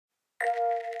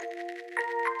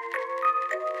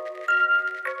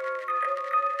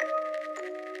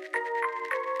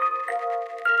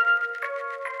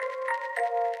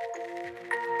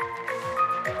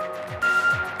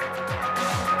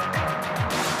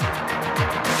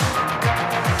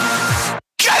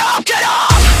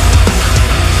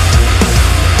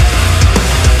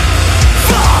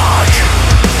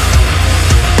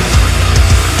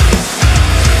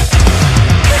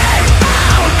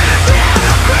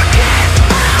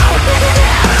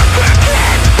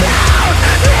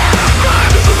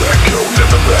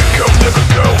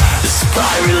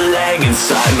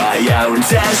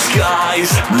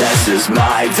Disguise, this is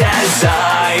my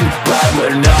design, but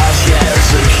we're not here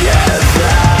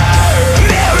together.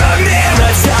 Mirror,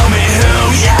 mirror, tell me who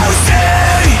you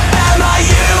see. Am I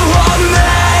you or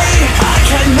me? I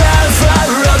can never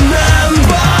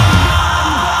remember.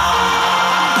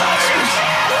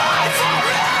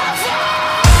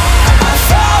 I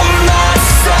found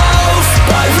myself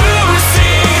by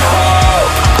losing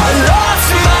hope. I lost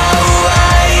my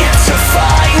way to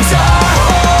find a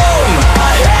home.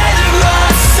 I hid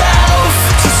myself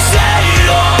to stay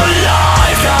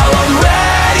alive. Now I'm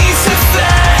ready to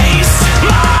face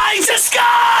my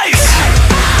disguise.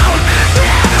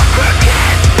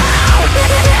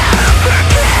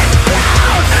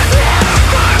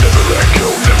 Never let go,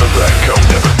 never let go,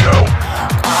 never go.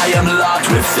 I am locked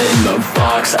within the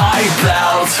box I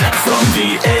built from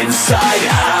the inside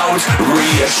out,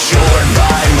 reassured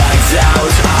by my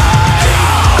doubt.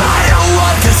 I don't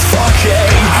want this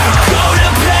fucking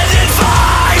codependent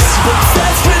vice, but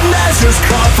desperate measures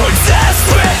call for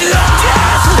desperate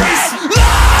lives.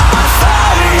 I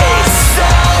found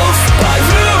myself by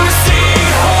losing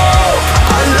hope.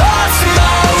 I lost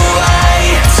my way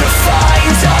to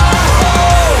find a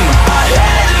home. I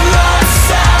hid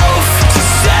myself to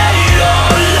stay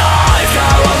alive.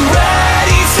 Now I'm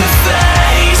ready to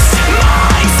face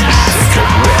my death. Sick of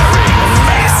wearing a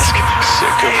mask,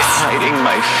 sick of hiding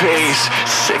my face,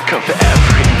 sick of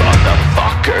every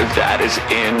motherfucker that is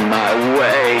in my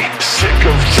way. Sick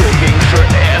of digging for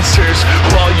answers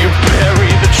while you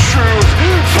bury the truth.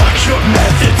 Fuck your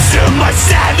methods to my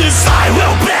sadness, I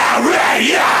will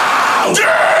bury you.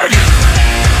 Dig!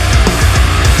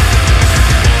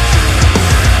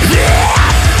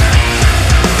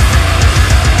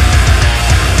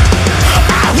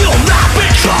 I will not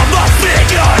become a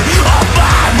figure of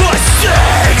my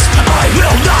mistakes. I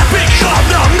will not become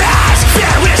the mask.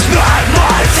 There is not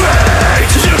my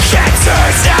fate. You can't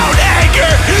turn down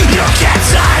anger. You can't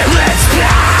silence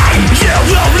pain. You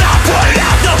will not put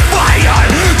out the fire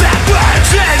that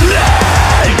burns in me.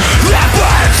 That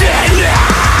burns in me.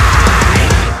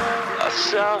 I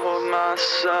sold my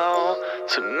soul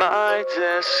to my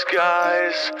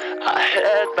disguise. I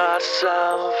hid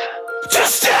myself.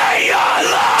 Just stay